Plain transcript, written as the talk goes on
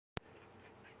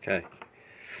Okay,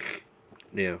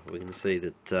 now we can see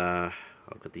that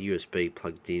I've got the USB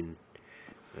plugged in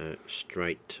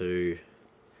straight to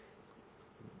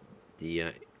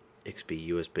the Xbee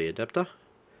USB adapter,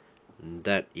 and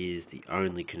that is the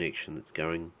only connection that's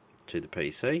going to the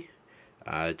PC.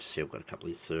 Just see I've got a couple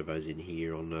of servos in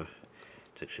here on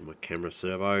it's actually my camera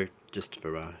servo, just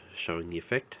for showing the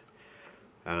effect.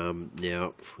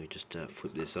 Now if we just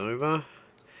flip this over,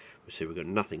 we see we've got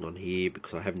nothing on here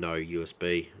because I have no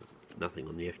USB, nothing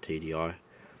on the FTDI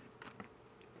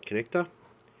connector.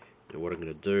 Now what I'm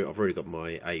going to do, I've already got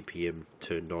my APM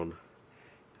turned on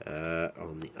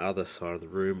the other side of the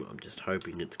room. I'm just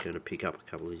hoping it's going to pick up a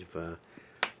couple of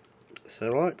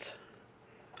satellites.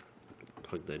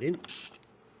 Plug that in.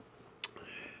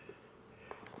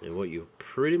 Now what you'll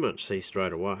pretty much see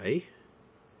straight away,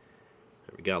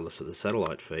 regardless of the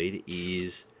satellite feed,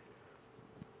 is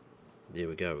there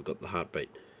we go, we've got the heartbeat.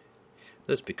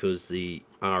 That's because the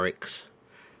RX,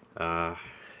 as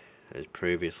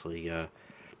previously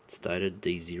stated,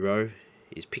 D0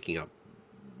 is picking up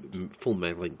full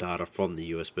Mavlink data from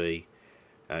the USB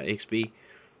Xbee.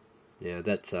 Now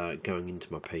that's going into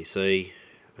my PC,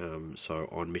 so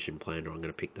on Mission Planner I'm going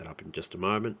to pick that up in just a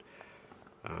moment.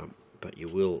 But you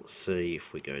will see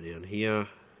if we go down here,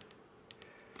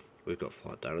 we've got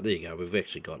flight data. There you go, we've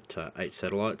actually got 8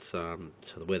 satellites, so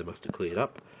the weather must have cleared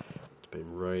up. It's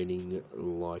been raining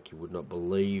like you would not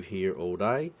believe here all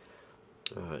day.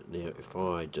 Now if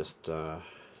I just, you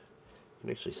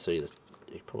can actually see that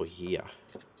you can probably hear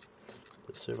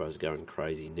the servo's going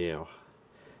crazy now,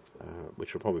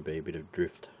 which will probably be a bit of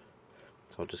drift.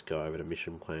 So I'll just go over to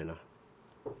Mission Planner.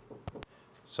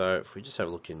 So if we just have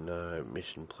a look in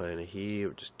Mission Planner here,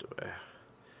 we'll just do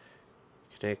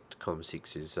connect.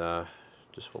 COM6 is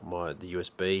just what the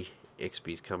USB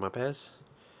Xbee's come up as.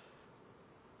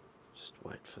 Just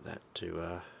wait for that to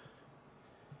there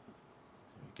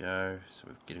we go. So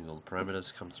we're getting all the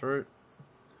parameters come through.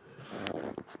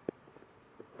 There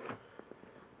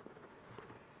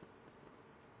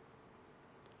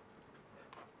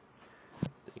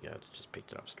you go, it's just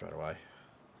picked it up straight away.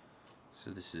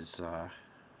 So this is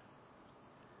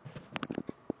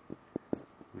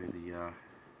where the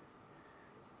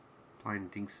plane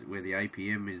thinks where the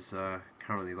APM is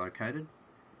currently located.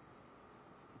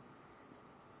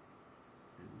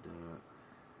 And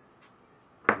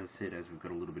as I said, as we've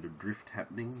got a little bit of drift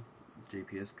happening,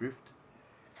 GPS drift,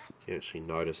 you actually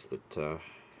notice that there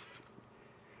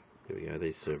we go,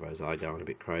 these servos are going a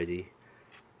bit crazy.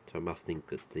 So I must think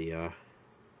that the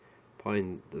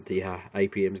plane, that the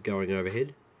APM is going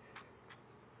overhead.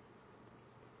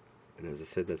 And as I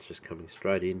said, that's just coming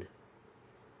straight in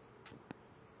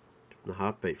from the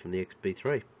heartbeat from the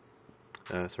XB3.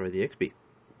 Sorry, the Xbee.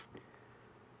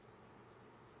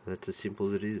 That's as simple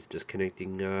as it is, just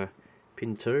connecting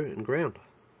pin 2 and ground.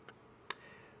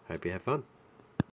 Hope you have fun.